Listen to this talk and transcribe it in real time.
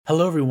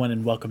Hello everyone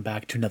and welcome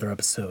back to another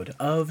episode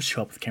of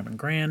Show Up with Cameron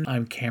Gran.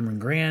 I'm Cameron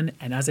Gran,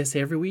 and as I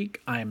say every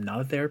week, I am not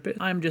a therapist.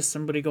 I'm just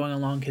somebody going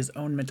along his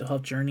own mental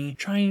health journey,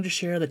 trying to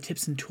share the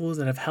tips and tools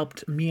that have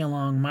helped me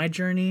along my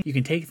journey. You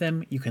can take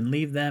them, you can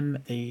leave them.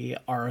 They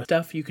are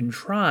stuff you can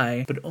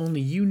try, but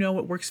only you know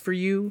what works for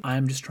you.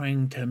 I'm just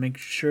trying to make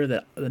sure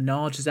that the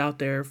knowledge is out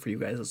there for you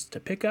guys to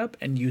pick up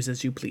and use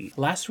as you please.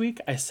 Last week,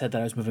 I said that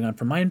I was moving on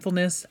from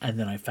mindfulness, and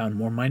then I found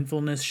more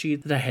mindfulness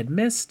sheets that I had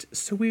missed,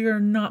 so we are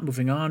not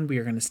moving on. We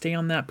are going to stay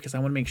on that because I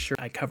want to make sure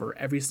I cover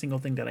every single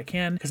thing that I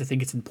can because I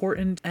think it's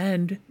important,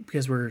 and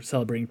because we're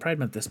celebrating Pride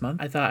Month this month,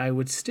 I thought I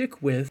would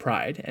stick with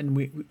Pride, and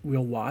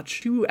we'll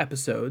watch 2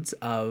 episodes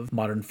of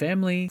Modern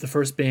Family, the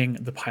first being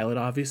the pilot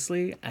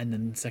obviously, and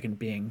then the second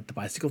being The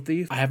Bicycle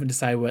Thief. I haven't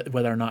decided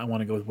whether or not I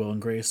want to go with Will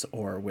and Grace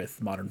or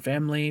with Modern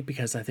Family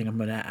because I think I'm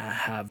going to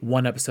have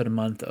 1 episode a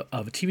month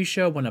of a TV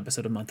show, 1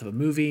 episode a month of a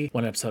movie,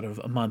 1 episode of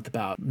a month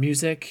about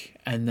music,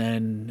 and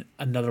then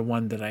another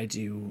one that I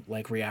do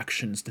like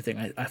reactions to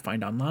things I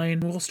find online.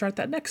 We'll start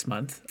that next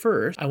month.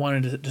 First, I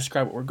wanted to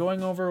describe what we're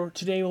going over.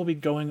 Today we'll be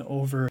going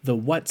over the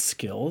what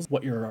skills,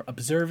 what you're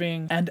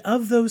observing, and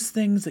of those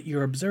things that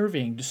you're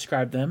observing,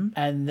 describe them,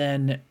 and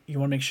then you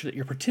want to make sure that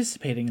you're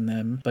participating in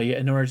them, but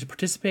in order to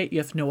participate, you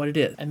have to know what it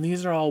is. And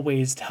these are all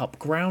ways to help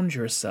ground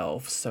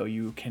yourself so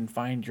you can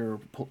find your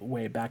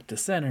way back to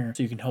center,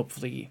 so you can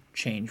hopefully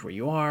change where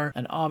you are.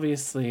 And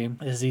obviously,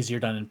 this is easier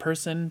done in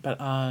person, but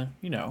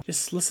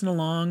just listen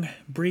along,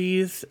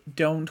 breathe,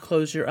 don't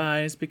close your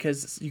eyes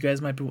because you guys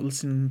might be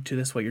listening to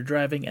this while you're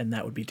driving, and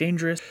that would be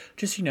dangerous.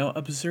 Just,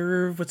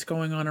 observe what's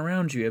going on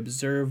around you.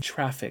 Observe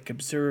traffic,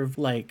 observe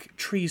like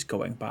trees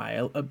going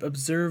by,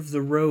 observe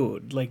the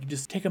road. Like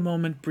just take a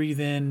moment, breathe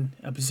in,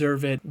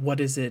 observe it. What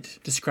is it?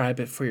 Describe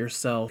it for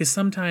yourself. Because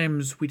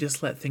sometimes we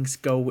just let things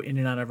go in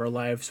and out of our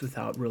lives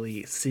without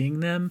really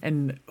seeing them.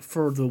 And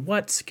for the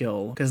what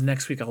skill, because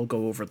next week I'll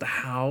go over the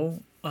how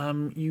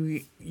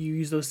you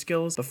use those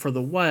skills, but for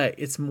the what,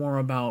 it's more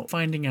about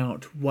finding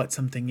out what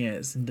something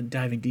is and then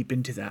diving deep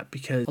into that,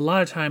 because a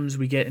lot of times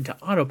we get into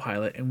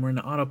autopilot, and we're in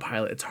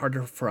autopilot, it's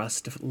harder for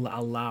us to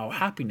allow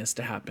happiness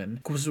to happen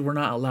because we're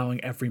not allowing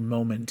every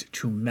moment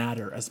to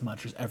matter as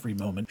much as every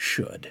moment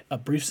should. A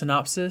brief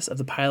synopsis of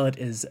the pilot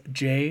is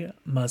Jay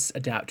must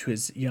adapt to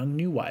his young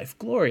new wife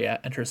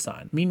Gloria and her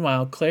son.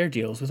 Meanwhile, Claire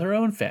deals with her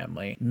own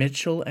family.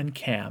 Mitchell and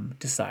Cam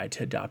decide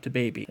to adopt a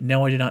baby.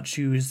 No, I did not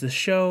choose the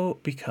show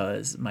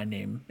because my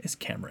name is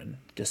Cameron.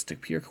 Just a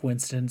pure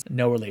coincidence,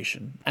 no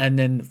relation. And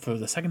then for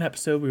the second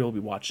episode, we will be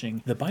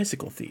watching The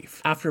Bicycle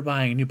Thief. After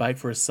buying a new bike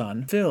for his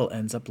son, Phil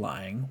ends up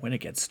lying when it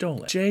gets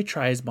stolen. Jay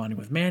tries bonding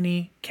with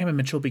Manny. Cam and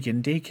Mitchell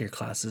begin daycare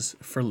classes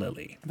for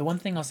Lily. The one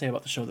thing I'll say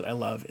about the show that I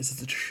love is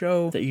it's a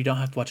show that you don't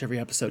have to watch every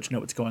episode to know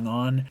what's going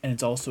on, and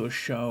it's also a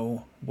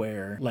show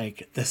where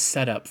like the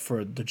setup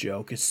for the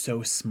joke is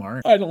so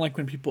smart. I don't like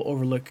when people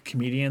overlook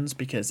comedians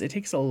because it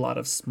takes a lot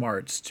of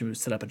smarts to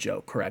set up a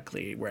joke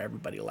correctly where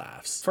everybody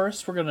laughs.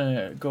 First, we're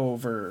gonna go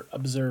over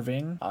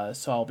observing,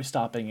 so I'll be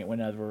stopping it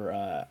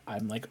whenever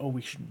I'm like, oh,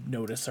 we should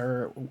notice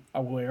the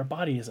way our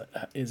body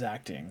is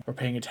acting. We're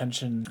paying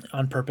attention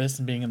on purpose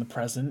and being in the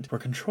present. We're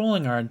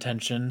controlling our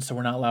intention, so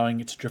we're not allowing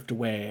it to drift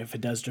away. If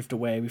it does drift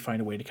away, we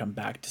find a way to come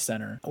back to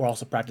center. We're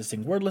also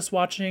practicing wordless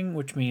watching,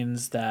 which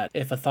means that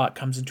if a thought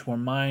comes into our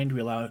mind,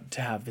 we allow it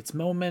to have its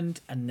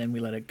moment and then we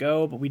let it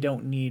go, but we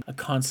don't need a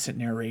constant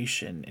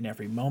narration in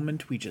every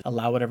moment. We just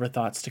allow whatever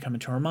thoughts to come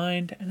into our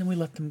mind and then we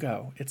let them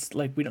go. It's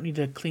like we don't need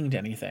to cling to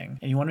anything.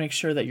 And you want to make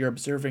sure that you're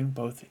observing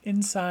both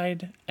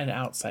inside and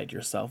outside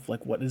yourself.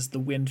 Like, what does the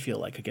wind feel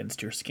like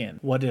against your skin?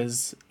 What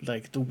does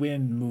like the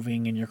wind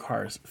moving in your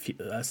car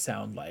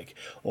sound like?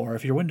 Or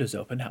if your window's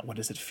open, what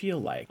does it feel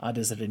like?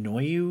 Does it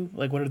annoy you?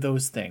 Like, what are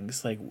those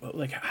things?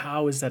 Like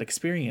how is that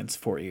experience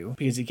for you?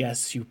 Because I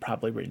guess you've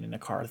probably ridden in a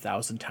car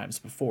 1,000 times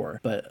before,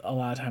 but a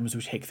lot of times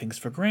we take things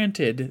for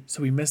granted,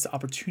 so we miss the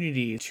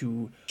opportunity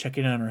to check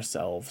in on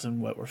ourselves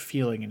and what we're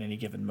feeling in any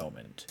given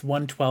moment. It's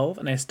 1:12,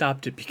 and I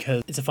stopped it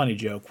because it's a funny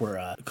joke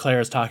where Claire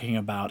is talking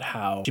about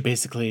how she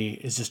basically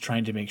is just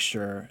trying to make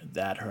sure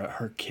that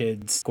her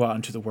kids go out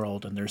into the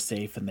world and they're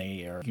safe and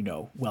they are,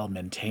 well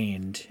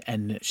maintained.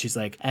 And she's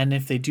like, and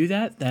if they do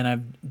that, then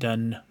I've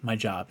done my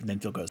job. And then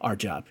Phil goes, our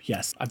job.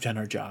 Yes, I've done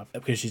our job,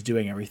 because she's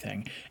doing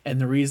everything. And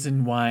the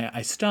reason why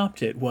I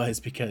stopped it was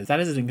because that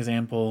is an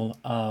example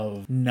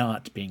of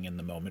not being in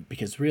the moment.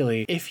 Because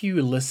really, if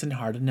you listen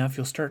hard enough,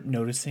 you'll start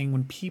noticing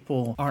when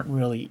people aren't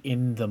really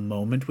in the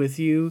moment with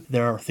you,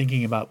 they're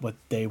thinking about what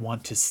they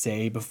want to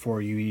say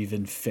before you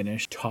even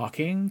finish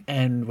talking.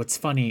 And what's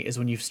funny is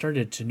when you've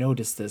started to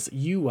notice this,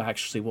 you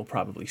actually will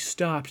probably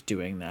stop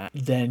doing that.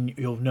 Then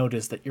you'll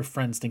notice that your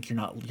friends think you're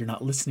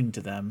not listening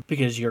to them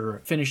because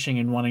you're finishing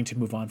and wanting to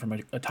move on from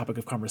a topic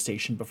of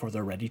conversation before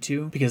they're ready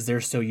to, because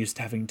they're so used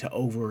to having to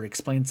over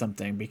explain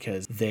something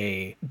because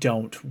they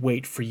don't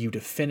wait for you to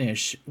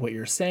finish what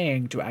you're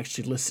saying to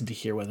actually listen to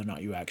hear whether or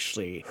not you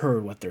actually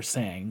heard what they're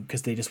saying,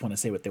 because they just want to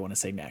say what they want to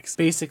say next.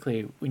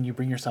 Basically, when you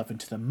bring yourself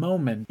into the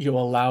moment,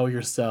 you'll allow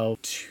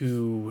yourself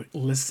to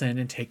listen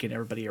and take in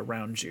everybody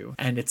around you.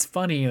 And it's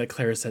funny that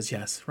Clara says,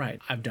 yes,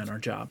 right, I've done our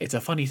job. It's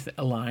a funny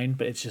line,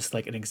 but it's just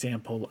like an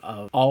example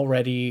of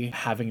already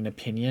having an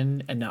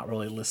opinion and not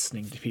really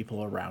listening to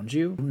people around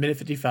you. Minute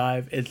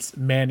 55, it's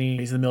Manny.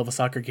 He's in the middle of a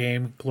soccer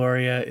game.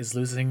 Gloria is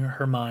losing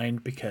her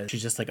mind because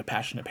she's just like a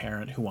passionate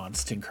parent who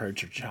wants to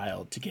encourage her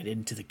child to get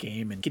into the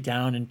game and get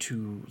down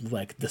into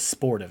like the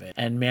sport of it.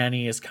 And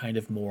Manny is kind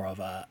of more of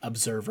a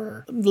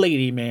observer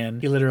lady man.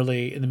 He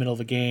literally in the middle of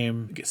a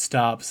game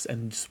stops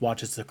and just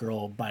watches the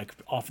girl bike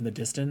off in the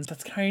distance.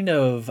 That's kind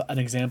of an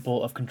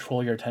example of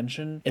control your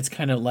attention. It's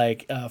kind of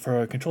like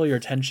for control your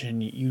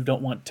attention, you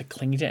don't want to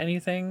cling to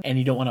anything and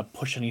you don't want to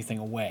push anything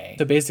away.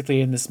 So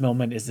basically in this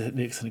moment it's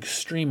an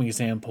extreme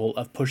example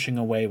of pushing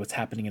away what's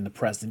happening in the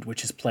present,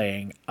 which is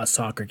playing a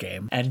soccer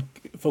game and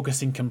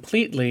focusing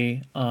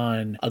completely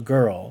on a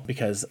girl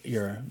because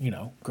you're,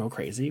 girl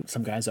crazy.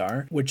 Some guys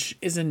are, which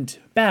isn't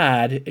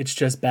bad. It's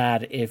just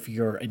bad if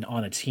you're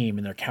on a team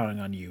and they're counting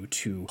on you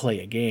to play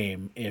a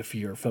game. If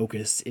your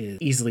focus is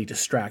easily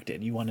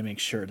distracted, you want to make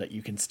sure that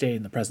you can stay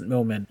in the present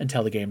moment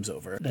until the game's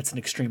over. That's an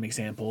extreme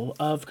example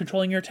of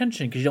controlling your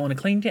attention because you don't want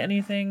to cling to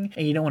anything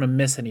and you don't want to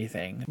miss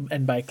anything.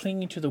 And by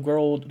clinging to the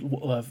girl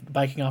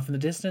biking off in the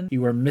distance,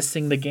 you are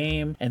missing the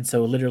game. And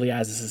so literally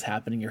as this is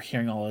happening, you're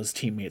hearing all his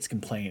teammates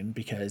complain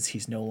because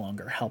he's no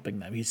longer helping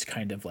them. He's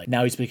kind of like,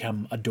 now he's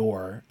become a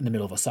door in the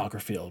middle of a soccer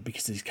field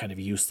because he's kind of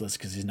useless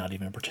because he's not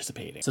even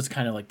participating. So it's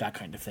kind of like that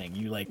kind of thing.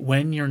 You like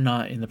when you're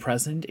not in the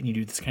present and you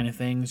do this kind of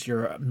things,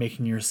 you're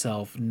making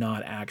yourself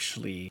not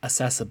actually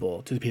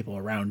accessible to the people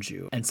around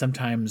you. And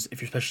sometimes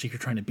especially if you're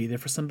trying to be there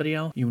for somebody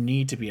else, you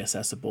need to be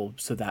accessible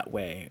so that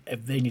way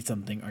if they need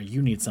something or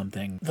you need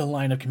something, the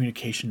line of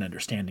communication and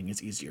understanding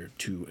is easier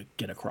to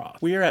get across.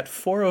 We are at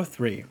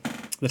 4:03.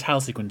 The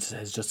title sequence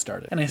has just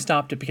started. And I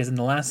stopped it because in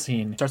the last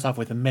scene, it starts off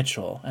with a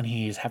Mitchell and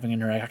he's having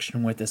an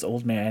interaction with this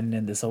old man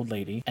and this old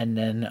lady. And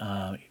then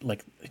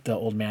like the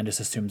old man just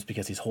assumes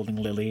because he's holding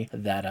Lily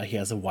that he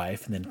has a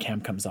wife, and then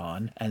Cam comes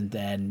on. And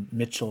then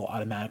Mitchell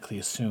automatically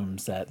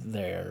assumes that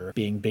they're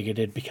being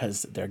bigoted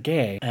because they're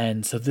gay.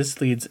 And so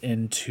this leads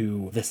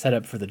into the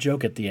setup for the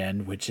joke at the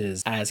end, which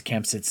is as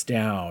Cam sits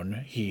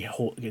down,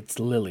 it's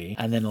Lily.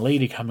 And then a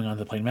lady coming onto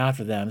the plane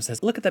after them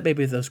says, look at that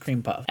baby with those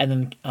cream puffs.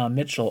 And then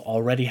Mitchell,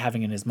 already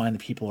having in his mind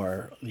that people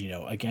are,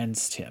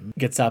 against him,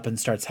 gets up and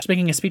starts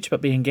making a speech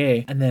about being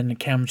gay. And then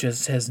Cam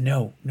just says,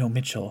 no,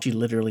 Mitchell, she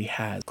literally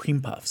has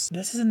cream puffs.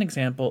 This is an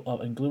example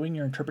of ungluing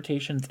your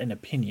interpretations and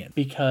opinion,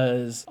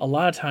 because a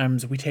lot of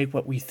times we take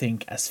what we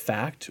think as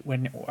fact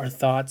when our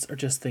thoughts are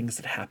just things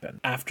that happen.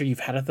 After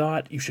you've had a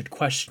thought, you should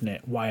question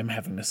it. Why am I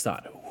having this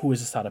thought? Who is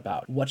this thought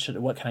about? What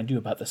can I do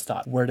about this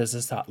thought? Where does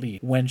this thought lead?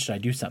 When should I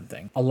do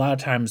something? A lot of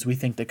times we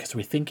think that because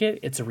we think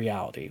it's a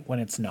reality when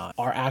it's not.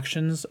 Our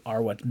actions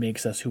are what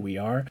makes us who we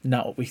are,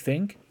 not what we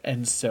think.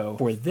 And so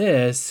for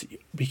this,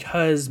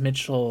 because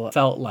Mitchell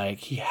felt like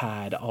he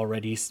had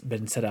already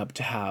been set up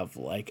to have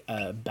like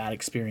a bad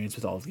experience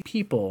with all of these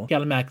people, he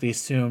automatically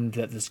assumed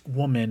that this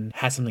woman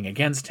had something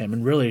against him.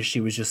 And really she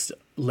was just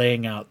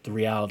laying out the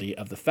reality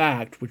of the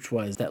fact, which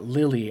was that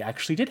Lily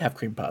actually did have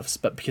cream puffs,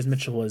 but because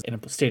Mitchell was in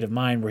a state of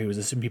mind where he was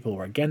assuming people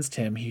were against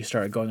him, he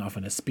started going off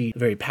on a speech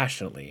very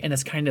passionately. And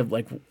it's kind of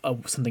like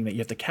something that you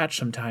have to catch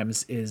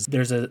sometimes is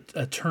there's a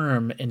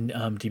term in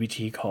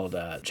DBT called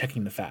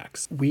checking the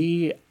facts.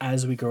 We,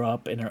 as we grow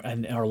up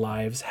in our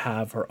lives,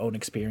 have our own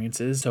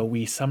experiences, so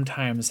we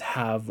sometimes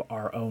have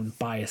our own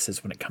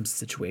biases when it comes to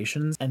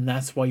situations, and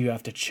that's why you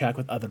have to check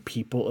with other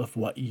people if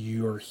what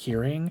you're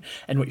hearing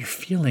and what you're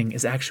feeling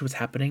is actually what's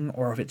happening,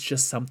 or if it's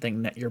just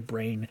something that your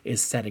brain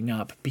is setting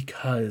up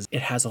because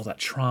it has all that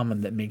trauma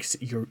that makes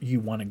you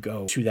want to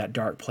go to that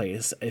dark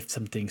place if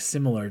something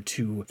similar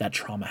to that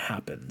trauma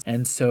happens.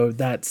 And so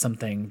that's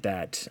something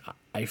that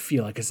I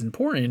feel like is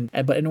important,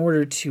 but in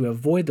order to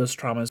avoid those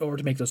traumas or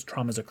to make those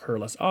traumas occur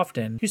less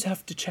often, you just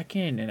have to check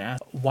in and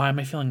ask, why am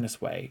I feeling this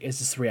way? Is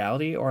this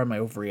reality or am I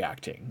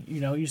overreacting?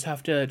 You just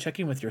have to check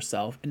in with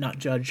yourself and not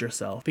judge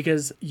yourself,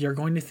 because you're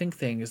going to think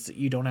things that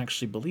you don't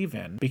actually believe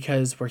in,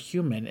 because we're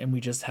human and we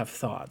just have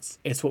thoughts.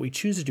 It's what we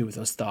choose to do with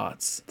those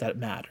thoughts that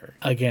matter.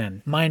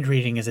 Again, mind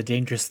reading is a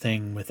dangerous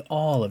thing with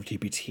all of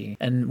GPT,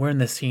 and we're in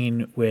the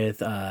scene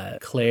with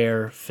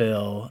Claire,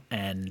 Phil,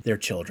 and their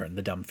children,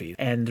 the Dumfies.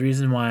 And the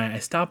reason why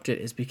I stopped it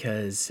is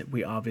because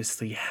we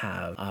obviously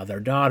have their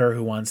daughter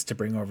who wants to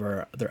bring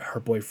over her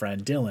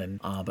boyfriend Dylan,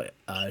 but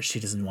she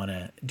doesn't want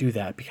to do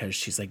that because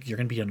she's like, you're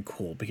gonna be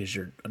uncool because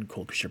you're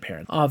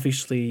parents.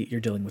 Obviously you're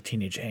dealing with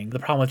teenage angst. The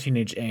problem with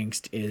teenage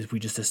angst is we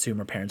just assume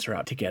our parents are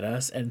out to get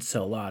us, and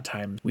so a lot of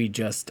times we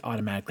just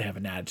automatically have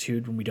an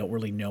attitude when we don't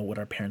really know what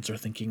our parents are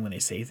thinking when they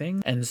say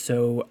things. And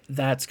so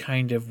that's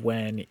kind of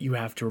when you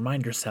have to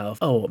remind yourself,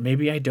 oh,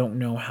 maybe I don't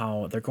know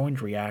how they're going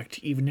to react,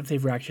 even if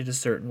they've reacted a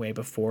certain way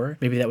before.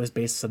 Maybe that was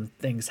based on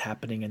things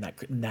happening in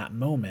that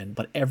moment,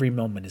 but every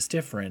moment is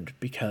different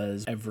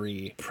because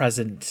every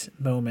present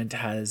moment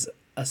has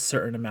a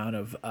certain amount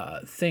of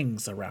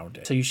things around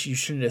it. So you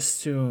shouldn't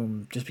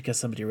assume just because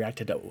somebody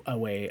reacted a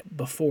way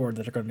before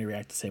that they're going to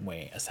react the same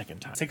way a second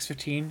time.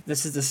 6:15.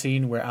 This is the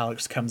scene where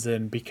Alex comes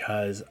in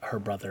because her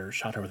brother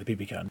shot her with a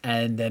BB gun,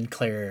 and then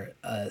Claire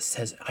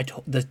says, "I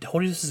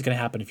told you this is going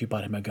to happen if you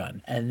bought him a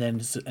gun." And then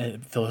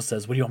Phil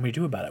says, "What do you want me to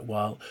do about it?"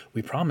 "Well,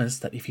 we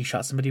promised that if he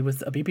shot somebody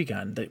with a BB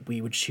gun, that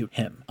we would shoot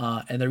him."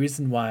 And the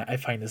reason why I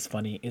find this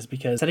funny is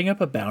because setting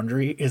up a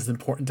boundary is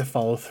important to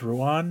follow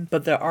through on,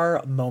 but there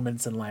are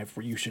moments in life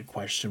where you should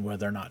question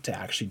whether or not to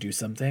actually do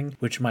something,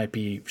 which might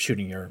be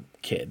shooting your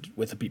kid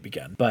with a BB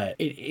gun. But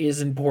it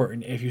is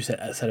important if you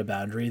set a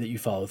boundary that you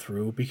follow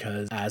through,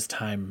 because as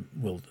time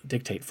will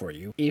dictate for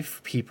you,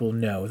 if people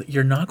know that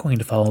you're not going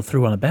to follow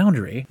through on a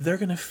boundary, they're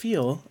going to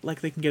feel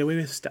like they can get away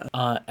with stuff.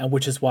 And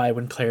which is why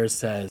when Claire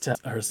says to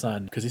her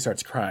son, because he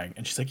starts crying,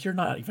 and she's like, "You're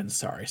not even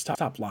sorry.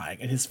 Stop lying."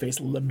 And his face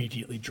will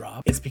immediately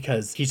drop. It's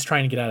because he's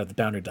trying to get out of the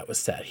boundary that was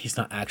set. He's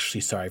not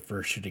actually sorry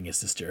for shooting his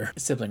sister.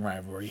 Sibling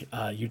rivalry,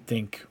 you'd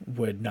think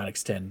would not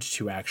extend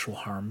to actual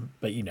harm,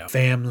 but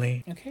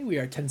family. Okay, we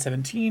are at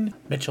 10:17.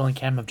 Mitchell and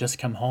Cam have just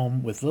come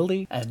home with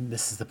Lily, and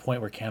this is the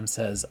point where Cam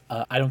says,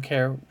 "I don't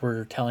care.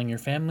 We're telling your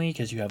family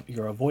because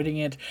you're avoiding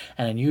it,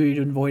 and I knew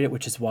you'd avoid it,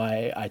 which is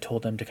why I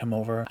told them to come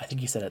over." I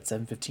think he said at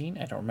 7:15.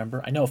 I don't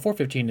remember. I know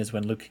 4:15 is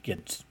when Luke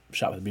gets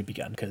shot with a BB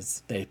gun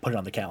because they put it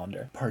on the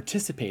calendar.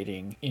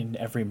 Participating in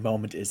every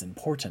moment is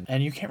important,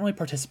 and you can't really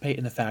participate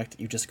in the fact that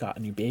you just got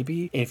a new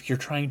baby if you're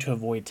trying to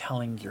avoid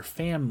telling your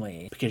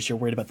family because you're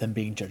worried about them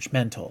being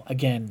judgmental.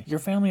 Again, your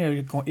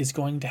family is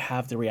going to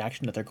have the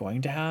reaction that they're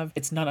going to have.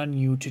 It's not on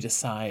you to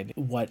decide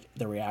what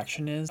the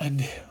reaction is,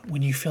 and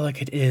when you feel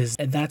like it is,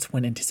 and that's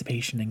when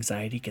anticipation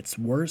anxiety gets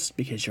worse,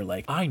 because you're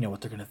like, "I know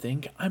what they're gonna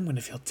think. I'm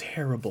gonna feel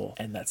terrible,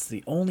 and that's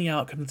the only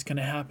outcome that's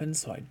gonna happen,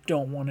 so I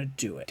don't want to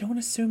do it." Don't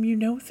assume you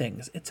know things.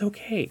 It's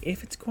okay.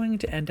 If it's going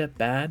to end up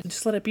bad,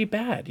 just let it be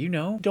bad,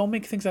 Don't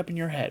make things up in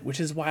your head, which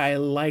is why I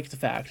like the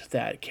fact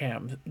that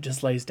Cam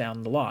just lays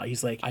down the law.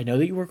 He's like, "I know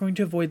that you were going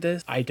to avoid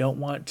this. I don't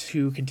want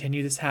to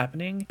continue this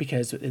happening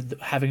because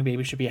having a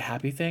baby should be a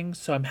happy thing,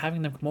 so I'm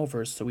having them come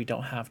over so we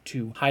don't have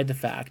to hide the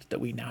fact that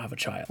we now have a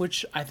child,"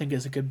 which I think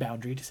is a good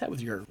boundary to set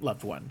with your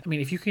loved one. I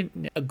mean, if you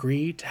can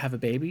agree to have a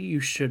baby, you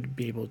should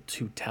be able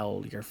to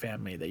tell your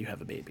family that you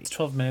have a baby. It's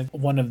 12 minutes.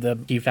 One of the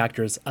key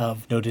factors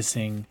of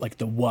noticing like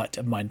the what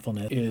of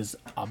mindfulness is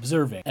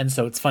observing. And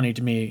so it's funny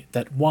to me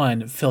that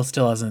Phil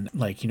still hasn't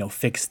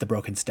fixed the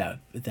broken step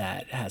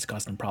that has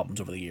caused him problems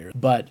over the years,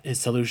 but his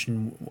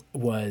solution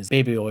was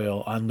baby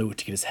oil on Luke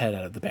to get his head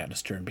out of the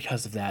banister, and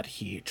because of that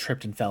he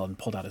tripped and fell and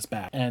pulled out his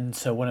back. And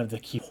so one of the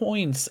key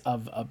points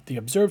of the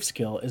observe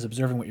skill is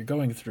observing what you're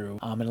going through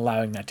and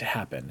allowing that to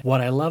happen.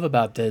 What I love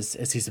about this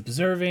is he's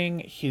observing,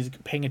 he's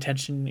paying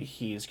attention,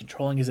 he's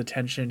controlling his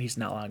attention, he's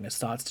not allowing his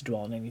thoughts to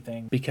dwell on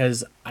anything,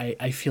 because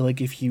I feel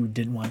like if you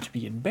didn't want to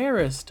be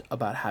embarrassed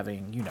about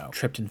having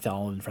tripped and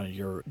fell in front of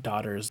your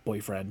daughter's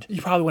boyfriend,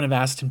 you probably wouldn't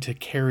have asked him to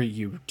carry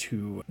you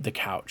to the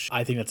couch.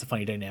 I think that's a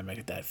funny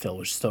dynamic that Phil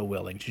was so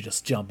willing to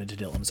just jump into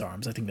Dylan's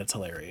arms. I think that's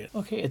hilarious.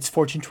 Okay, it's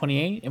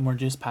 14:28, and we're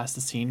just past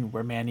the scene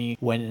where Manny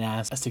went and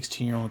asked a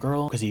 16-year-old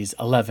girl, because he's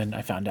 11,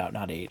 I found out,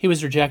 not 8. He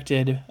was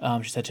rejected.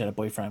 She said she had a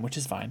boyfriend, which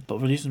is fine. But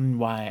the reason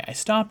why I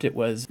stopped it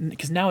was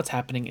because now what's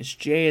happening is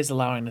Jay is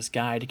allowing this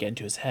guy to get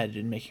into his head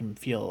and make him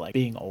feel like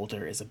being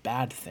older is a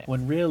bad thing,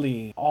 when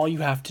really all you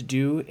have to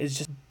do is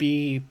just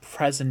be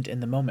present in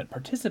the moment,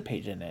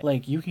 participate in it.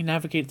 Like, you can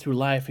navigate through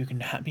life, you can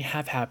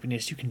have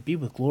happiness, you can be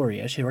with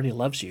Gloria, she already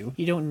loves you.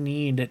 You don't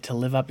need to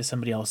live up to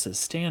somebody else's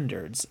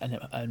standards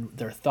and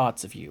their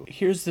thoughts of you.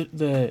 Here's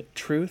the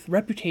truth: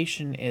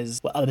 reputation is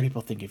what other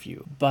people think of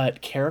you,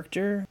 but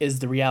character is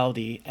the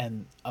reality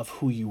and of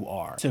who you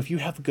are. So if you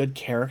have good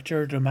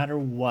character, no matter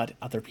what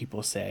other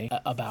people say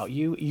about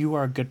you, you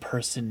are a good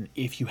person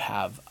if you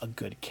have a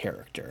good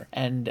character.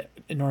 And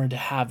in order to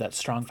have that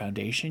strong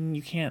foundation,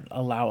 you can't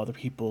allow other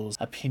people's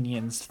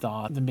opinions,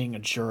 thoughts, them being a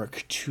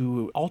jerk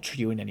to alter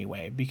you in any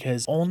way,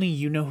 because only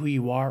you know who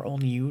you are,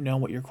 only you know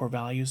what your core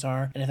values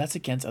are. And if that's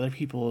against other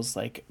people's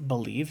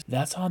beliefs,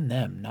 that's on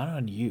them, not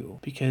on you,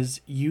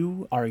 because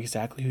you are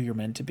exactly who you're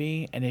meant to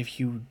be. And if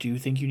you do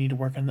think you need to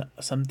work on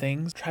some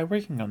things, try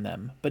working on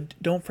them, but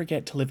don't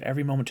forget to live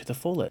every moment to the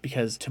fullest,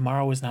 because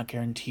tomorrow is not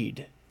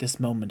guaranteed. This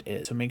moment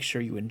is. So make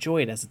sure you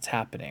enjoy it as it's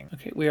happening.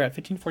 Okay, we are at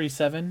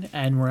 15:47,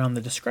 and we're on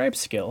the describe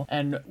skill,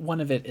 and one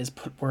of it is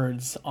put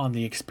words on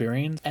the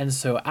experience. And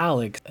so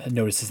Alex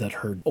notices that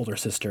her older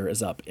sister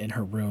is up in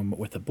her room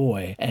with a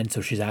boy, and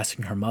so she's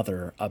asking her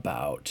mother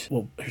about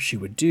what she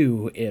would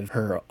do if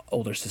her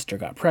older sister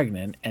got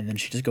pregnant, and then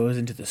she just goes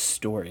into this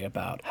story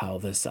about how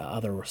this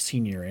other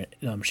senior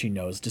she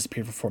knows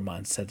disappeared for 4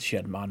 months, said she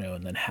had mono,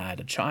 and then had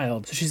a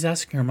child. So she's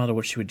asking her mother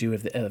what she would do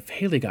if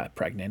Haley got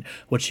pregnant.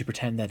 Would she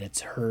pretend that it's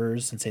her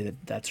hers and say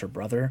that that's her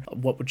brother,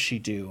 what would she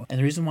do? And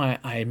the reason why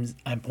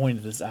I'm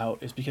pointing this out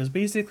is because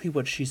basically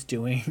what she's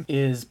doing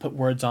is put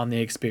words on the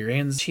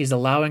experience. She's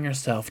allowing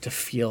herself to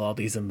feel all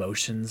these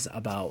emotions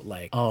about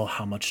like, oh,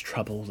 how much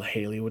trouble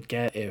Haley would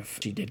get if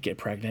she did get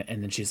pregnant,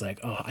 and then she's like,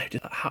 oh,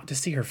 to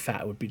see her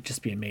fat would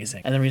just be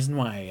amazing. And the reason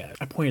why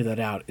I pointed that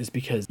out is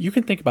because you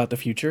can think about the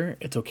future.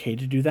 It's okay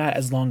to do that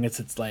as long as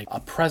it's like a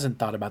present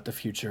thought about the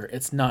future.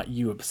 It's not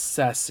you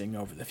obsessing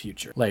over the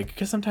future. Like,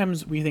 because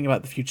sometimes we think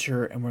about the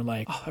future and we're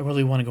like, oh, I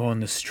really want to go on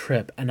this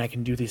trip and I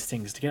can do these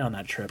things to get on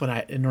that trip.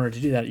 But in order to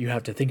do that, you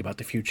have to think about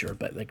the future.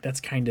 But like,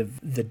 that's kind of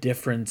the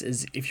difference,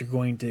 is if you're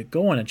going to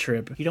go on a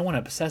trip, you don't want to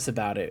obsess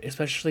about it,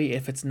 especially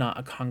if it's not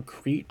a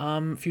concrete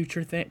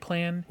future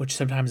plan, which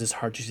sometimes is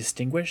hard to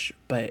distinguish.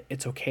 But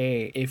it's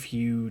okay if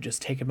you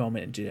just take a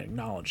moment and to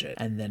acknowledge it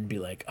and then be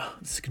like, oh,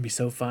 this is gonna be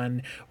so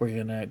fun. We're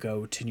gonna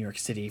go to New York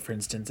City, for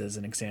instance, as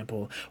an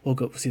example. We'll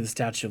go see the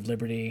Statue of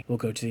Liberty. We'll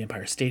go to the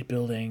Empire State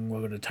Building.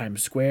 We'll go to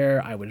Times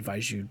Square. I would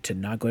advise you to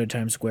not go to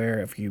Times Square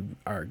if you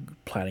are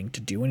planning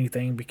to do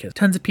anything, because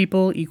tons of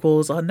people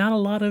equals not a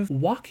lot of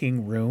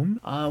walking room,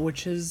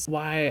 which is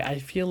why I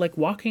feel like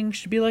walking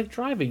should be like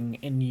driving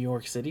in New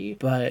York City,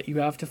 but you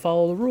have to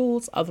follow the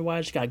rules,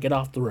 otherwise you gotta get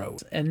off the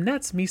road. And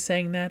that's me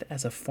saying that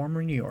as a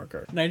former New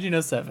Yorker.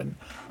 1907,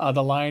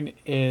 the line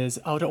is,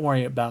 oh, don't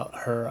worry about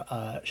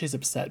her, she's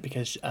upset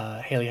because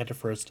Haley had her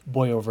first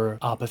boy over,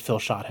 but Phil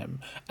shot him.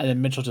 And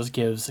then Mitchell just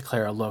gives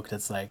Claire a look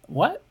that's like,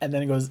 what? And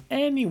then it goes,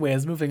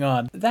 anyways, moving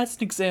on. That's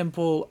an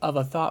example of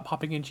a thought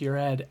popping into your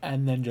head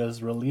and then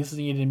just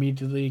releasing it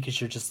immediately because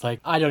you're just like,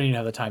 I don't even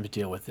have the time to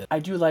deal with it. I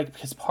do like,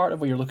 because part of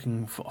what you're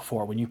looking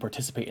for when you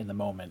participate in the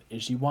moment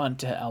is you want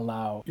to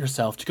allow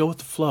yourself to go with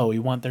the flow.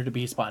 You want there to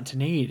be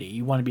spontaneity.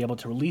 You want to be able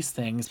to release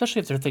things,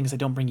 especially if they're things that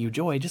don't bring you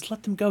joy. Just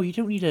let them go. You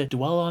don't need to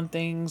dwell on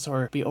things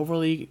or be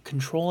overly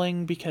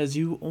controlling, because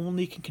you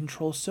only can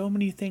control so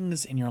many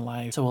things in your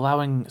life. So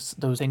allowing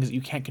those things that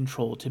you can't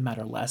control to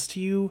matter less to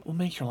you will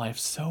make your life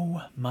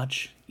so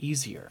much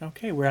easier.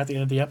 Okay, we're at the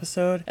end of the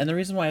episode, and the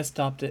reason why I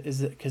stopped it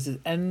is because it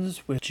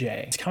ends with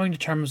Jay. He's coming to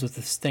terms with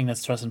this thing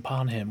that's thrust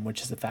upon him,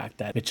 which is the fact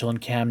that Mitchell and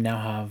Cam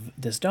now have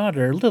this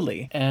daughter,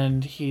 Lily,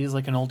 and he's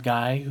like an old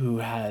guy who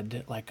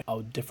had like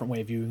a different way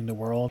of viewing the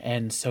world,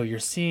 and so you're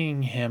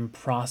seeing him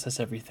process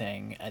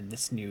everything and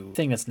this new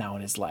thing that's now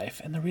in his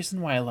life. And the reason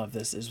why I love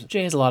this is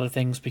Jay has a lot of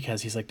things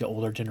because he's like the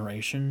older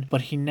generation,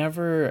 but he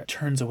never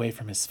turns away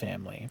from his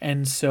family.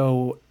 And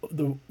so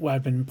what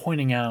I've been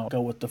pointing out,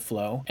 go with the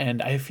flow,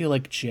 and I feel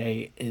like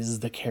Jay is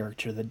the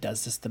character that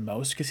does this the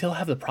most, because he'll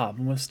have the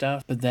problem with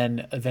stuff, but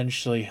then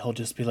eventually he'll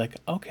just be like,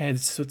 okay,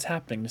 this is what's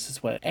happening. This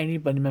is what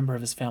anybody member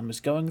of his family is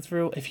going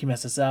through. If he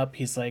messes up,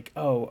 he's like,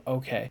 oh,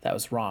 okay, that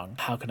was wrong.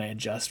 How can I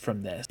adjust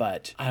from this?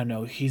 But I don't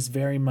know. He's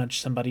very much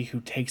somebody who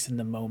takes in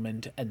the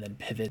moment and then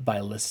pivots by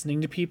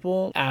listening to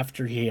people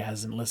after he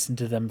hasn't listened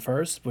to them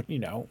first. But,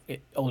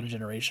 older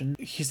generation,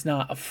 he's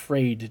not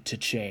afraid to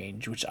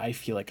change, which I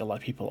feel like a lot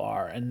of people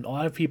are. And a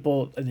lot of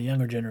people in the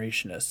younger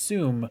generation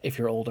assume if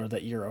you're older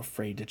that you're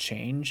afraid to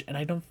change, and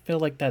I don't feel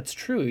like that's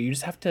true. You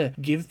just have to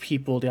give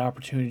people the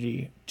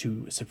opportunity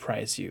to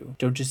surprise you.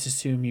 Don't just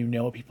assume you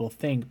know what people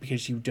think,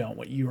 because you don't.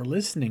 What you are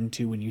listening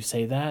to when you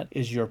say that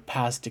is your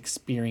past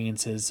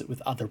experiences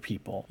with other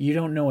people. You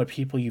don't know what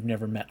people you've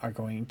never met are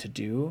going to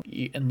do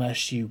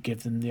unless you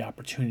give them the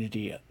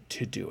opportunity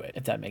to do it,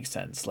 if that makes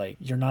sense. Like,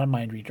 you're not a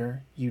mind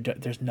reader.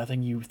 There's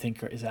nothing you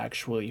think is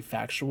actually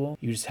factual.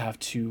 You just have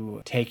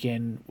to take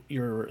in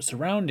your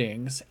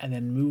surroundings and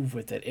then move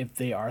with it. If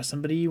they are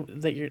somebody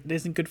that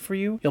isn't good for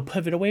you, you'll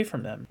pivot away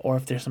from them. Or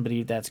if there's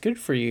somebody that's good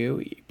for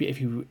you,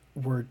 if you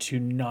were to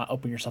not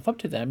open yourself up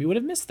to them, you would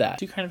have missed that.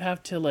 So you kind of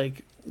have to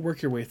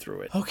work your way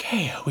through it.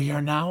 Okay, we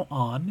are now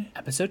on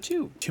episode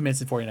 2. 2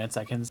 minutes and 49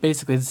 seconds.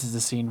 Basically, this is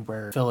the scene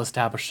where Phil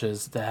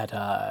establishes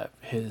that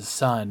his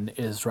son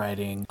is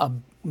riding a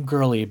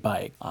girly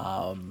bike,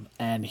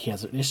 and he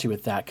has an issue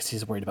with that because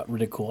he's worried about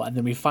ridicule. And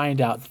then we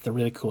find out that the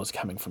ridicule is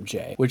coming from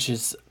Jay, which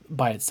is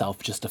by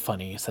itself just a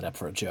funny setup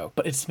for a joke.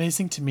 But it's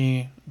amazing to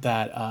me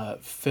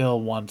that Phil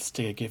wants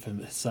to give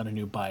his son a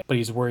new bike, but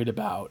he's worried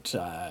about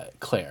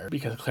Claire,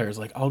 because Claire's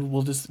like, oh,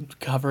 we'll just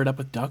cover it up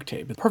with duct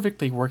tape. It's a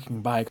perfectly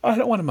working bike. I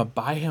don't want him to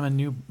buy him a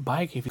new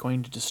bike if he's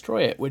going to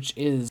destroy it, which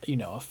is,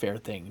 a fair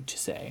thing to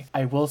say.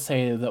 I will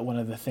say that one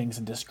of the things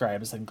in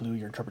Describe is glue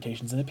your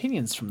interpretations and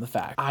opinions from the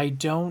fact. I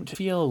don't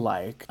feel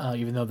like,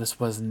 even though this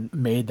wasn't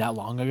made that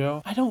long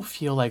ago, I don't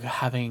feel like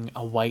having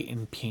a white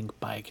and pink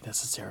bike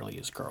necessarily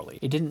is girly.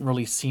 It didn't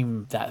really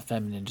seem that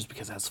feminine just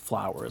because it has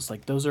flowers.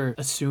 Those are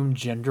assumed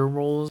gender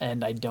roles,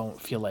 and I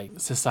don't feel like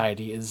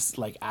society is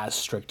as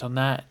strict on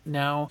that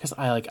now, because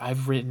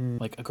I've ridden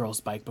a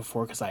girl's bike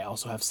before, because I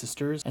also have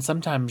sisters, and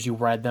sometimes you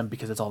ride them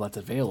because it's all that's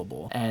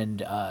available.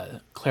 And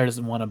Claire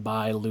doesn't want to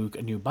buy Luke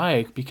a new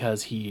bike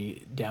because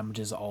he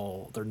damages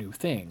all their new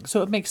things,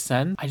 so it makes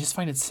sense. I just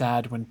find it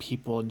sad when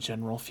people in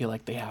general feel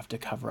like they have to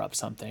cover up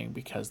something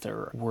because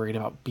they're worried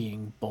about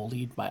being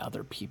bullied by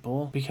other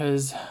people,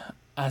 because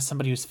as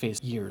somebody who's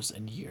faced years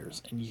and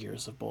years and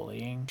years of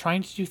bullying,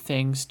 trying to do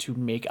things to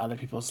make other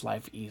people's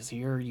life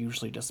easier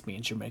usually just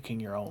means you're making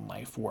your own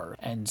life worse.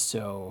 And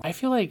so I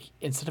feel like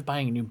instead of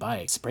buying a new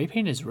bike, spray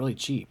paint is really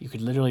cheap. You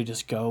could literally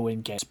just go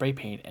and get spray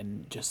paint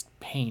and just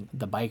paint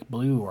the bike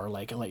blue, or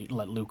like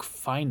let Luke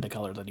find the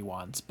color that he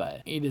wants.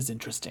 But it is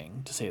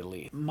interesting, to say the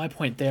least. My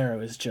point there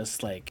was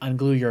just like,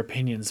 unglue your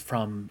opinions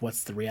from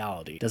what's the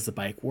reality. Does the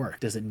bike work?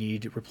 Does it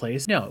need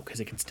replaced? No, because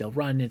it can still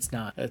run. It's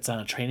on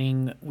a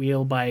training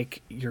wheel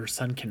bike. Your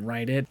son can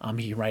ride it.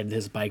 He can ride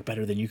his bike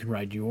better than you can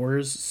ride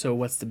yours. So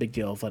what's the big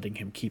deal of letting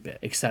him keep it?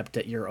 Except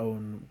at your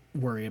own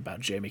worry about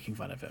Jay making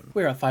fun of him.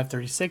 We're at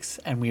 5:36,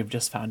 and we have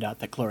just found out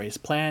that Gloria's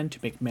plan to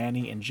make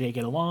Manny and Jay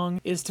get along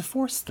is to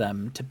force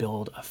them to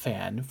build a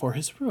fan for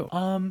his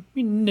room.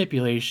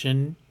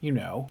 Manipulation,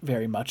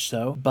 very much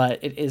so, but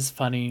it is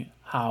funny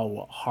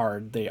how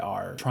hard they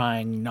are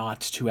trying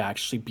not to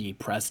actually be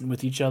present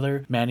with each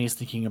other. Manny's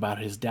thinking about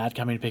his dad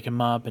coming to pick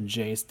him up, and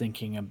Jay's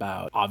thinking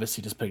about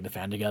obviously just putting the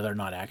fan together,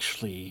 not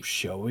actually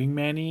showing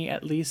Manny,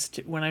 at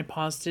least when I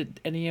paused it,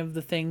 any of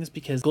the things,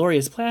 because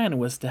Gloria's plan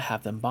was to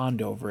have them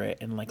bond over it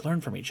and like learn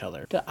from each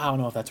other. I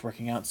don't know if that's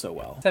working out so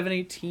well.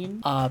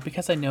 7:18,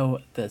 because I know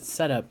the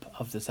setup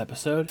of this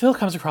episode, Phil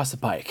comes across a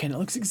bike, and it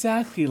looks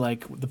exactly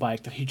like the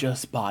bike that he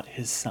just bought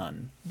his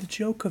son. The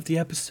joke of the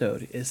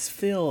episode is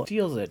Phil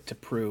steals it to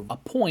prove a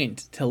point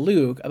to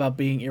Luke about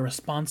being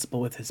irresponsible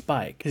with his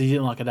bike because he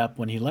didn't lock it up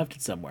when he left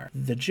it somewhere.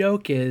 The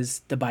joke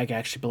is the bike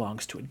actually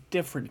belongs to a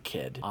different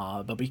kid,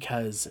 but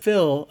because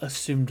Phil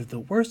assumed the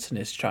worst in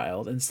his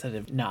child, instead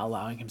of not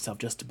allowing himself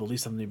just to believe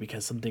something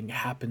because something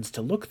happens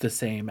to look the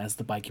same as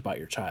the bike you bought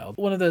your child.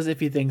 One of those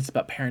iffy things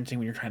about parenting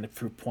when you're trying to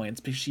prove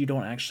points because you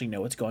don't actually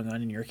know what's going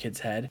on in your kid's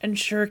head. And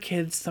sure,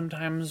 kids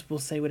sometimes will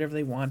say whatever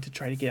they want to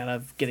try to get out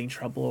of getting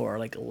trouble or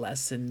like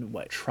lessen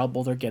what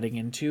trouble they're getting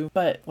into,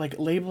 but like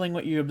labeling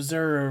what you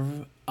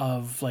observe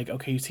of like,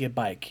 okay, you see a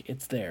bike,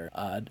 it's there.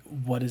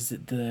 What is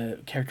it,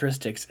 the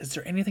characteristics? Is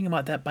there anything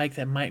about that bike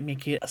that might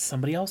make it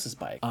somebody else's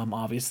bike?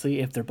 Obviously,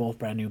 if they're both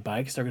brand new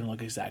bikes, they're going to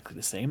look exactly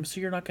the same, so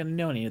you're not going to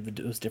know any of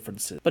those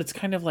differences. But it's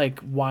kind of like,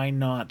 why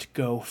not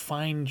go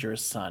find your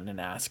son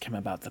and ask him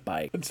about the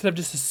bike, instead of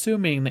just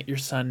assuming that your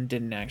son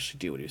didn't actually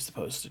do what he was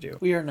supposed to do.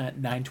 We are at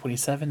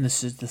 9:27.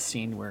 This is the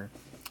scene where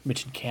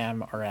Mitch and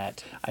Cam are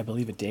at, I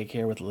believe, a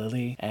daycare with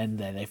Lily, and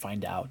then they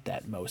find out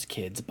that most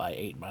kids by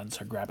 8 months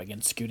are grabbing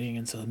and scooting,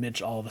 and so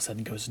Mitch all of a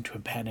sudden goes into a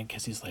panic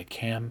because he's like,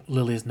 Cam,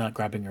 Lily's not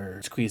grabbing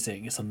or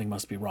squeezing, something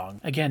must be wrong.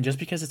 Again, just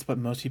because it's what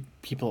most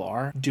people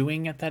are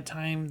doing at that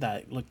time,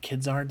 that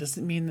kids are,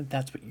 doesn't mean that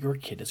that's what your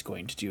kid is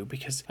going to do,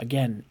 because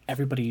again,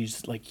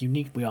 everybody's like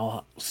unique. We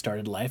all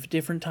started life at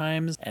different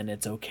times, and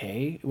it's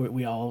okay.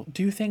 We all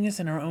do things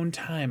in our own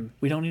time.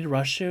 We don't need to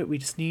rush it. We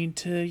just need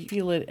to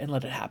feel it and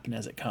let it happen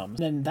as it comes.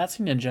 And that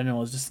scene in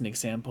general is just an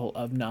example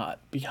of not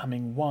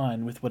becoming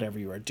one with whatever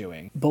you are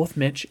doing. Both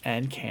Mitch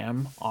and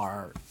Cam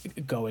are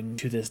going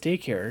to this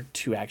daycare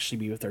to actually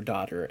be with their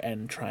daughter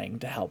and trying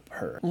to help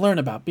her learn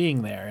about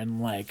being there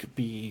and like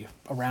be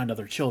around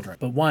other children.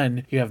 But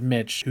one, you have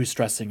Mitch who's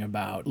stressing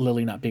about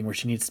Lily not being where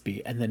she needs to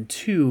be, and then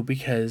two,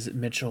 because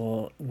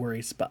Mitchell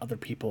worries about other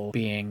people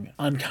being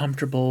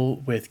uncomfortable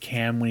with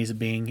Cam when he's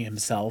being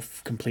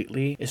himself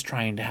completely, is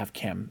trying to have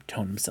Cam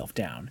tone himself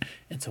down.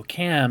 And so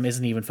Cam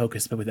isn't even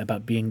focused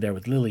about being there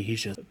with Lily.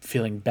 He's just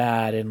feeling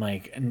bad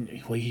and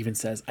he even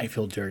says, I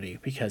feel dirty,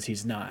 because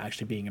he's not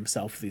actually being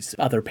himself with these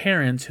other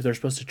parents who they're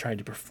supposed to try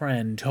to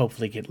befriend to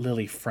hopefully get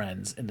Lily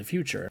friends in the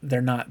future.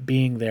 They're not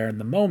being there in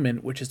the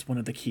moment, which is one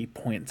of the key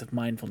points of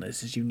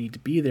mindfulness, is you need to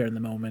be there in the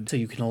moment so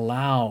you can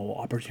allow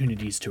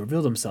opportunities to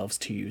reveal themselves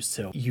to you.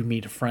 So you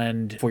meet a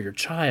friend for your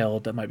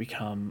child that might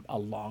become a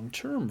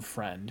long-term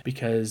friend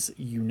because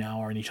you now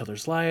are in each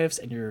other's lives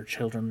and your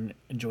children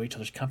enjoy each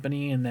other's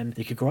company, and then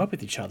they could grow up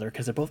with each other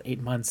because they're both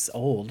 8 months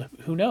old.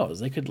 Who knows?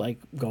 They could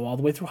go all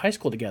the way through high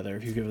school together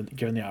if you're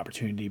given the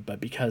opportunity, but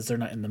because they're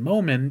not in the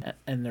moment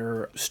and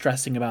they're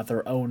stressing about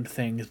their own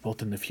things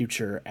both in the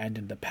future and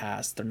in the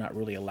past, they're not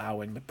really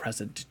allowing the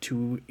present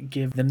to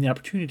give them the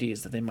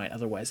opportunities that they might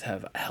otherwise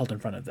have held in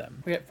front of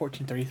them. We're at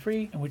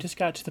 14:33, and we just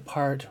got to the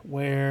part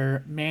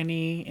where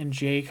Manny and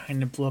Jay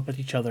kind of blew up at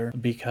each other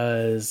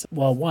because,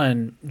 well,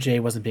 one, Jay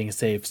wasn't being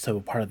safe, so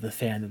part of the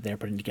fan that they were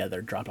putting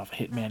together dropped off and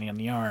hit Manny on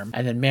the arm,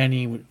 and then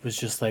Manny was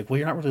just like, well,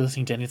 you're not really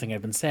listening to anything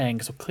I've been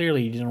saying, so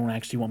clearly you didn't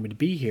actually want me to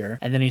be here.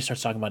 And then he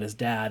starts talking about his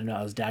dad and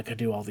how his dad could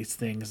do all these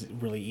things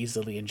really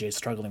easily, and Jay's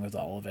struggling with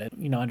all of it.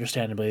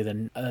 Understandably,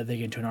 then they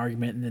get into an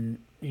argument, and then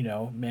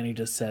Manny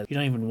just says, you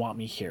don't even want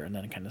me here, and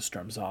then kind of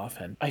storms off.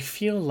 And I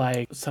feel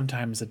like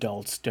sometimes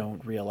adults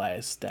don't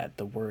realize that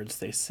the words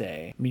they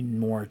say mean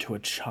more to a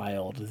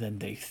child than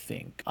they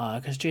think.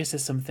 Because Jay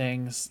says some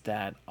things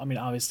that,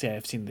 obviously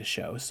I've seen the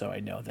show, so I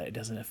know that it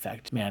doesn't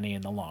affect Manny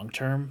in the long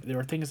term. There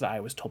were things that I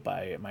was told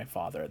by my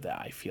father that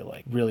I feel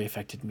like really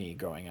affected me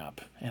growing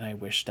up, and I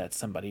wish that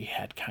somebody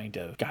had kind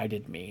of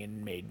guided me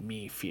and made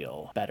me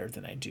feel better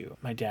than I do.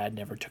 My dad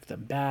never took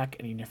them back,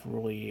 and he never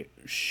really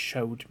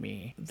showed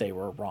me they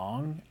were were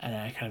wrong, and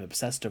I kind of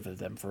obsessed over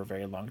them for a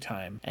very long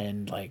time.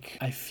 And like,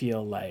 I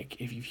feel like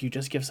if you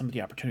just give somebody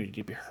the opportunity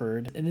to be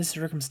heard, in this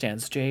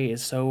circumstance, Jay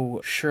is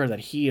so sure that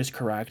he is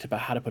correct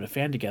about how to put a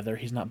fan together,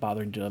 he's not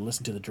bothering to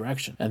listen to the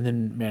direction. And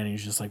then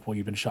Manny's just like, well,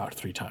 you've been shocked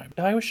 3 times.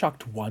 If I was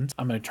shocked once,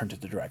 I'm going to turn to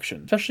the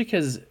direction. Especially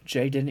because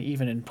Jay didn't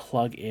even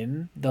plug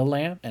in the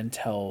lamp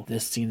until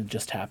this scene that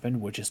just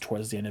happened, which is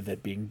towards the end of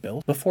it being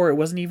built. Before, it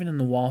wasn't even in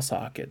the wall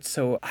socket.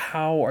 So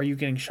how are you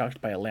getting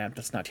shocked by a lamp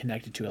that's not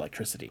connected to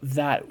electricity?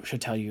 That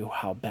should tell you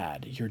how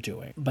bad you're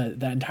doing. But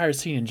that entire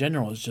scene in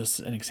general is just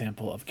an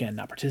example of, again,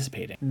 not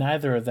participating.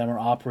 Neither of them are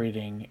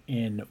operating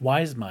in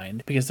wise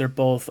mind because they're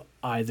both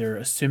either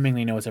assuming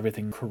they know it's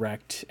everything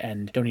correct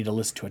and don't need to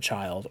listen to a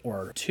child,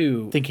 or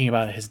 2, thinking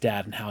about his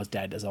dad and how his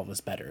dad does all this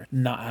better,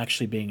 not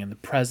actually being in the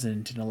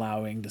present and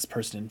allowing this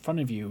person in front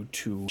of you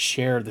to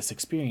share this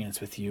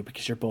experience with you,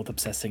 because you're both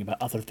obsessing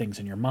about other things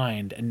in your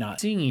mind and not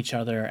seeing each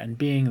other and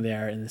being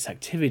there in this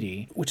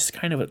activity, which is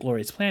kind of what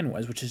Gloria's plan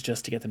was, which is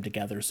just to get them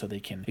together so they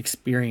can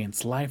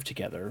experience life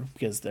together,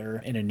 because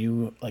they're in a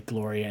new, like,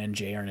 Gloria and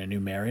Jay are in a new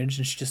marriage,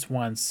 and she just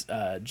wants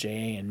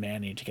Jay and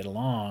Manny to get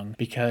along,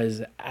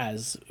 because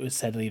as was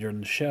said later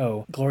in the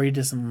show, Gloria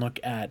doesn't look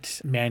at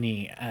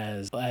Manny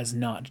as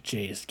not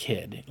Jay's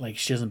kid. Like,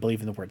 she doesn't believe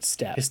in the word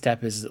step. His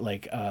step is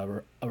like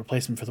a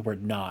replacement for the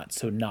word not,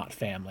 so not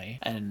family.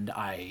 And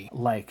I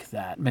like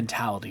that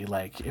mentality.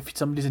 Like, if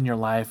somebody's in your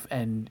life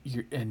and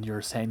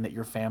you're saying that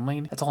you're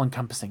family, that's all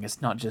encompassing.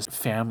 It's not just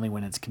family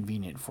when it's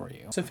convenient for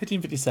you. So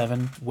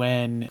 1557,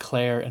 when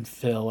Claire and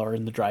Phil are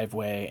in the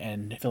driveway,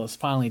 and Phil has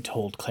finally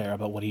told Claire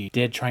about what he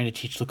did trying to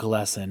teach Luke a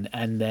lesson,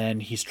 and then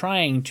he's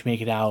trying to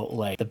make it out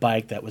like the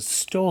bike that was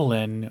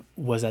stolen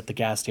was at the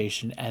gas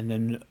station, and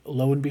then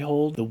lo and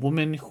behold, the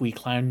woman who he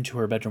climbed into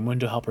her bedroom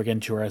window, help her get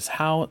into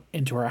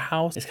her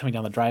house, is coming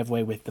down the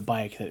driveway with the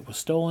bike that was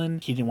stolen.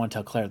 He didn't want to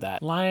tell Claire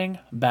that. Lying,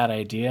 bad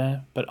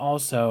idea, but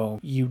also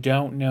you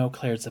don't know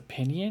Claire's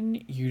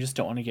opinion. You just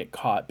don't want to get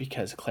caught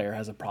because Claire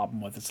has a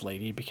problem with this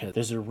lady, because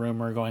there's a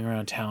rumor going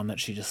around town that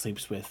she just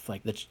sleeps with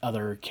like the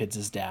other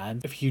kids'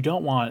 dad. If you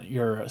don't want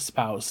your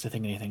spouse to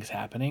think anything's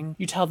happening,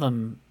 you tell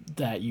them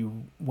that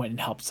you went and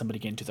helped somebody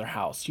get into their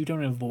house. You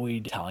don't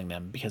avoid telling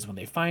them, because when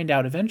they find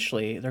out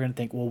eventually, they're going to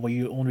think, well,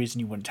 the only reason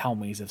you wouldn't tell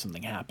me is if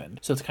something happened.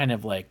 So it's kind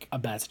of like a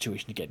bad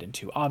situation to get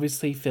into.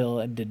 Obviously,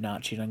 Phil did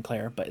not cheat on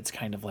Claire, but it's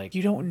kind of like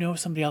you don't know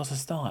somebody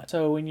else's thought.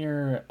 So when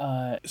you're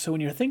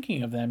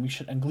thinking of them, you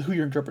should include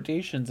your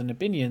interpretations and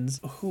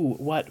opinions. Who,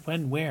 what,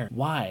 when, where,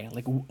 why?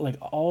 Like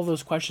all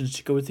those questions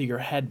should go through your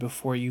head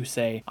before you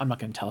say, I'm not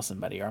going to tell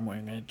somebody, or I'm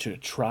going to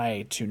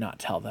try to not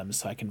tell them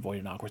so I can avoid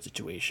an awkward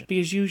situation.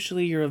 Because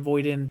usually your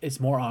avoidance is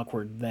more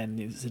awkward than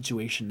the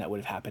situation that would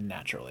have happened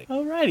naturally.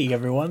 Alrighty,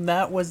 everyone,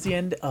 that was the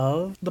end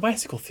of The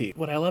Bicycle Thief.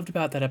 What I loved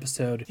about that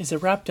episode is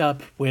it wrapped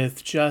up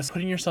with just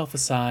putting yourself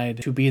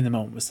aside to be in the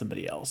moment with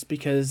somebody else.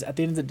 Because at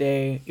the end of the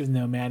day, even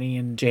though Manny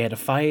and Jay had a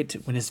fight,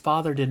 when his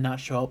father did not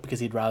show up because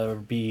he'd rather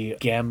be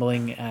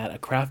gambling at a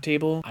craft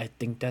table, I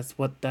think that's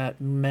what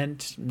that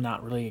meant.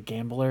 Not really a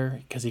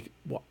gambler, because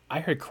I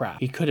heard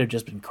craft. He could have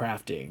just been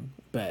crafting,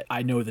 but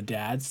I know the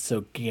dads,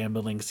 so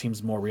gambling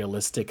seems more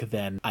realistic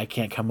than I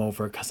can't come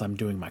over because I'm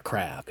doing my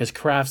craft. Because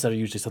crafts are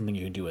usually something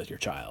you can do with your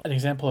child. An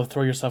example of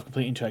throw yourself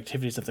completely into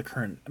activities of the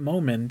current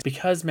moment,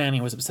 because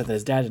Manny was upset that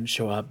his dad didn't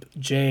show up,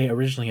 Jay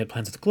originally had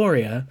plans with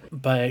Gloria,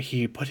 but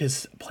he put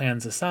his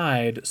plans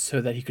aside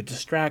so that he could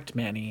distract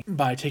Manny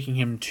by taking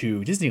him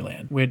to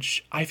Disneyland,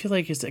 which I feel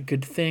like is a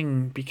good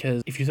thing,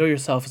 because if you throw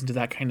yourself into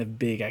that kind of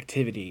big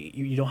activity,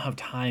 you don't have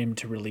time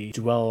to really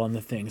dwell on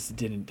the things that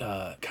didn't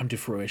come to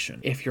fruition.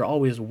 If you're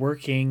always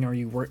working, or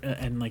you work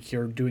and like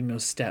you're doing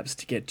those steps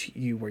to get to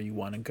you where you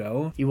want to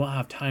go, you won't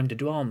have time to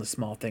dwell on the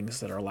small things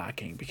that are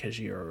lacking, because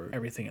you're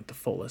everything at the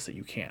fullest that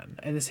you can.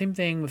 And the same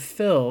thing with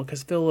Phil,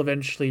 because Phil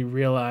eventually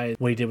realized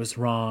what he did was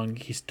wrong.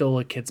 He stole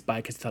a kid's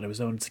bike because he thought it was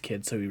his own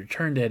kid, so he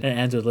returned it, and it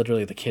ends with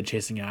literally the kid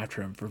chasing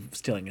after him for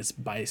stealing his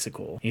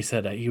bicycle. He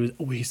said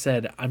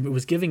I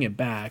was giving it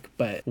back,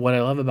 but what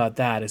I love about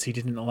that is he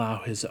didn't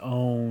allow his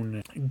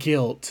own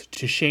guilt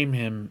to shame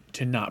him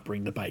to not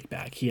bring the bike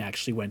back. He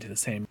actually went to the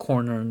same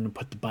corner and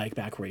put the bike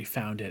back where he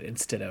found it,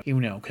 instead of,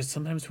 because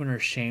sometimes when we're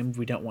ashamed,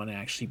 we don't want to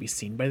actually be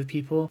seen by the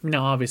people.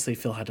 Now, obviously,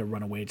 Phil had to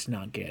run away to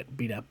not get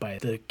beat up by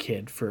the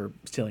kid for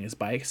stealing his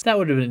bike. So that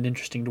would have been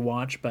interesting to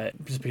watch,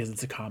 but just because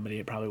it's a comedy,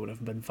 it probably would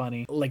have been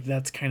funny. Like,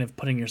 that's kind of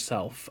putting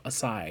yourself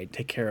aside,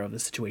 take care of the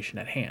situation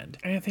at hand.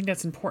 And I think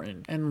that's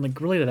important. And like,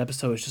 really, that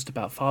episode is just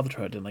about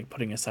fatherhood and like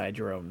putting aside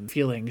your own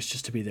feelings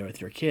just to be there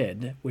with your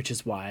kid, which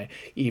is why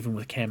even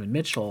with Cam and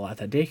Mitchell at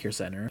that daycare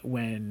center,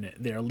 when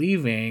they're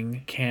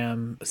leaving,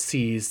 Cam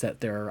sees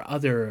that there are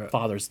other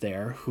fathers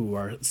there who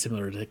are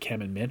similar to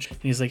Cam and Mitch, and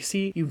he's like,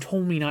 see, you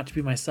told me not to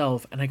be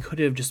myself, and I could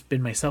have just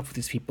been myself with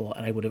these people,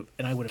 and I would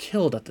have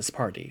killed at this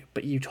party,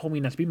 but you told me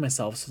not to be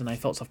myself, so then I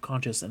felt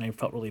self-conscious and I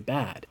felt really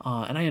bad.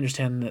 And I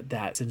understand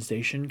that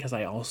sensation, because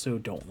I also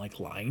don't like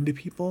lying to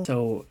people,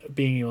 so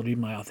being able to be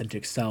my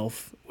authentic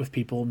self with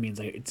people means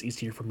like it's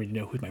easier for me to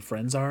know who my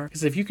friends are.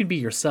 Because if you can be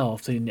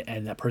yourself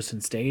and that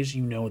person stays,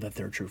 you know that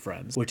they're true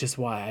friends. Which is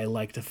why I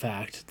like the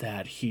fact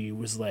that he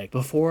was like,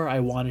 before I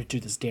wanted to do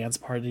this dance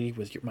party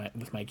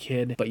with my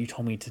kid, but you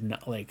told me to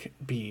not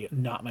be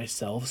not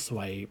myself, so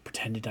I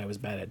pretended I was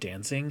bad at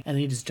dancing. And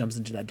then he just jumps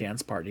into that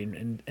dance party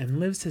and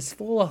lives his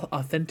full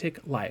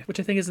authentic life, which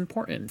I think is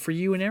important for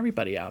you and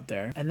everybody out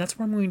there. And that's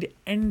where I'm going to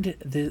end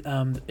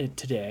it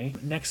today.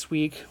 Next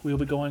week we'll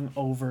be going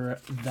over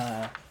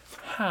the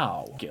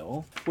how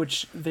skill,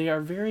 which they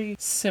are very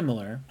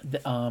similar,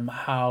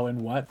 how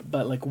and what,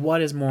 but like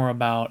what is more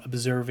about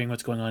observing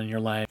what's going on in your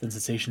life, the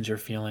sensations you're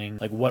feeling,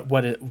 like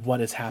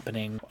what is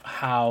happening,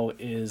 how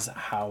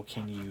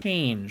can you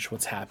change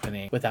what's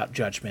happening without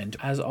judgment.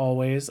 As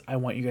always, I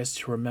want you guys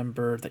to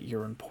remember that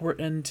you're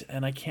important,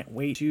 and I can't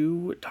wait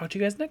to talk to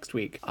you guys next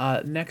week.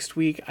 Next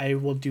week I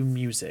will do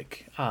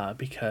music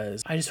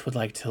because I just would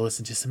like to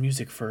listen to some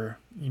music for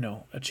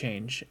a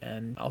change,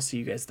 and I'll see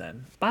you guys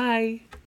then. Bye.